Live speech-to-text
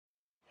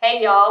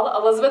Hey y'all,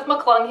 Elizabeth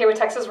McClung here with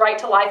Texas Right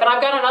to Life, and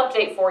I've got an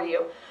update for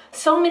you.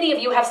 So many of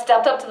you have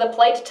stepped up to the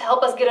plate to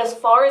help us get as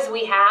far as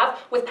we have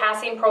with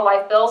passing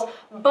pro-life bills,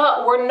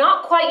 but we're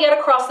not quite yet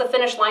across the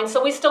finish line,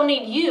 so we still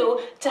need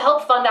you to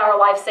help fund our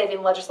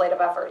life-saving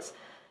legislative efforts.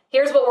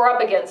 Here's what we're up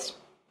against.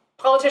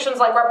 Politicians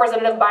like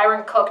Representative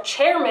Byron Cook,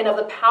 chairman of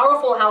the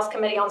powerful House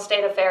Committee on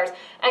State Affairs.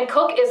 And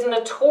Cook is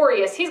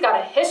notorious. He's got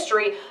a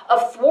history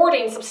of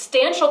thwarting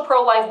substantial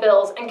pro-life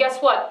bills, and guess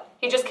what?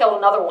 He just killed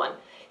another one.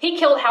 He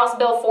killed House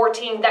Bill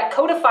 14 that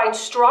codified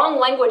strong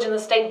language in the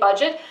state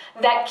budget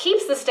that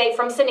keeps the state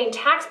from sending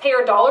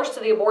taxpayer dollars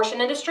to the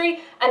abortion industry,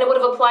 and it would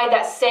have applied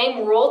that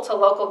same rule to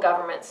local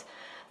governments.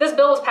 This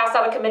bill was passed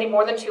out of committee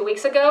more than 2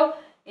 weeks ago,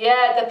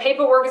 yet the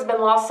paperwork has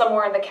been lost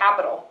somewhere in the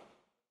Capitol.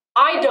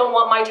 I don't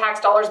want my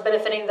tax dollars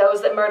benefiting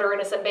those that murder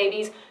innocent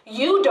babies.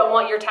 You don't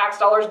want your tax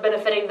dollars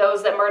benefiting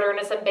those that murder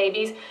innocent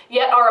babies.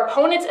 Yet our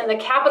opponents in the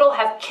Capitol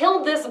have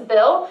killed this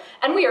bill,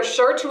 and we are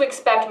sure to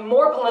expect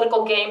more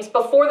political games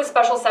before the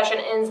special session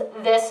ends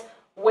this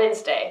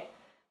Wednesday.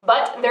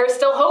 But there is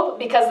still hope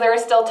because there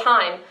is still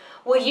time.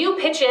 Will you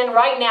pitch in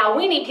right now?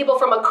 We need people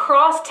from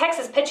across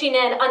Texas pitching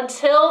in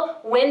until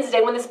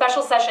Wednesday when the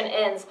special session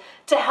ends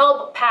to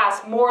help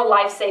pass more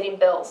life-saving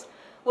bills.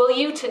 Will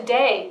you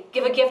today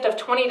give a gift of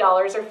 $20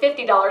 or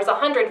 $50,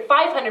 $100,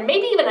 $500,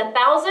 maybe even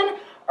 $1,000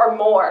 or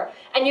more?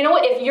 And you know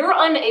what? If you're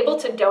unable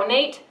to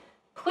donate,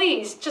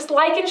 please just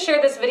like and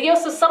share this video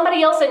so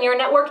somebody else in your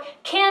network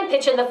can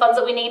pitch in the funds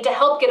that we need to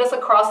help get us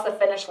across the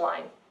finish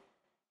line.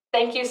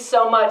 Thank you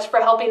so much for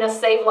helping us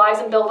save lives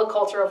and build a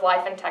culture of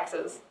life in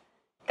Texas.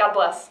 God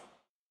bless.